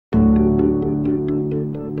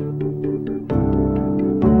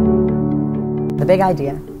The big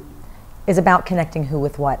idea is about connecting who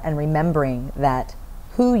with what and remembering that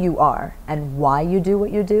who you are and why you do what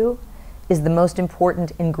you do is the most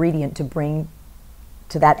important ingredient to bring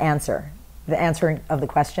to that answer, the answer of the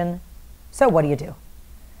question, so what do you do?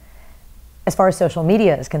 As far as social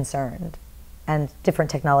media is concerned and different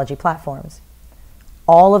technology platforms,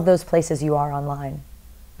 all of those places you are online,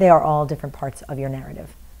 they are all different parts of your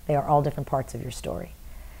narrative. They are all different parts of your story.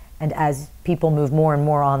 And as people move more and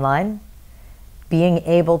more online, being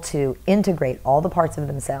able to integrate all the parts of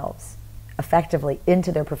themselves effectively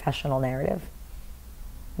into their professional narrative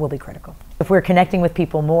will be critical. If we're connecting with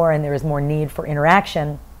people more and there is more need for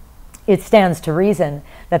interaction, it stands to reason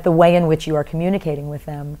that the way in which you are communicating with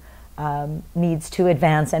them needs to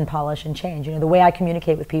advance and polish and change. You know, the way I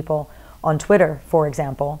communicate with people on Twitter, for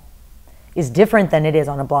example, is different than it is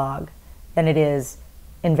on a blog, than it is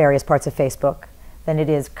in various parts of Facebook, than it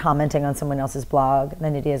is commenting on someone else's blog,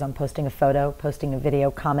 than it is on posting a photo, posting a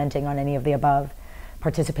video, commenting on any of the above,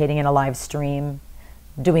 participating in a live stream,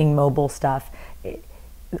 doing mobile stuff.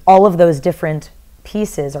 All of those different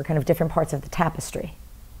pieces are kind of different parts of the tapestry.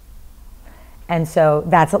 And so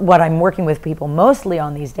that's what I'm working with people mostly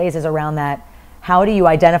on these days, is around that. How do you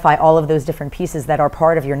identify all of those different pieces that are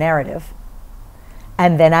part of your narrative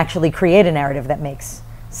and then actually create a narrative that makes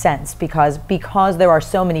sense? Because there are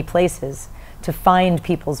so many places to find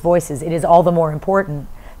people's voices, it is all the more important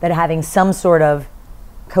that having some sort of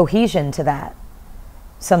cohesion to that,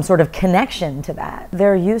 some sort of connection to that.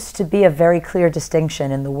 There used to be a very clear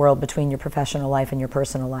distinction in the world between your professional life and your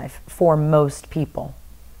personal life for most people.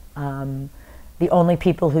 The only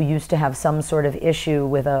people who used to have some sort of issue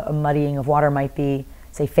with a muddying of water might be,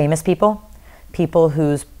 say, famous people, people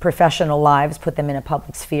whose professional lives put them in a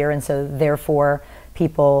public sphere, and so therefore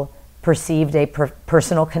people perceived a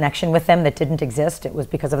personal connection with them that didn't exist. It was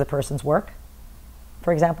because of the person's work,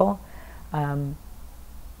 for example.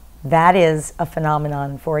 That is a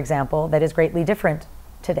phenomenon, for example, that is greatly different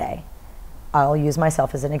today. I'll use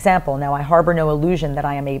myself as an example. Now, I harbor no illusion that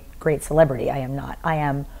I am a great celebrity. I am not. I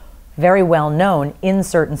am very well known in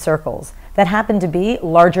certain circles that happen to be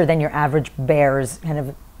larger than your average bear's kind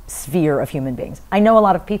of sphere of human beings. I know a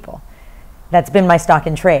lot of people. That's been my stock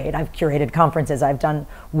in trade. I've curated conferences. I've done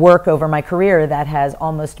work over my career that has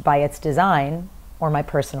almost by its design, or my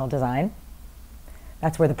personal design,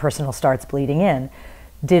 that's where the personal starts bleeding in.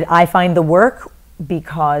 Did I find the work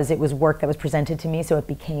because it was work that was presented to me so it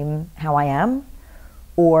became how I am?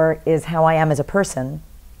 Or is how I am as a person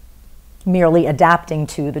merely adapting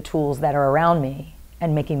to the tools that are around me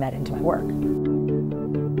and making that into my work?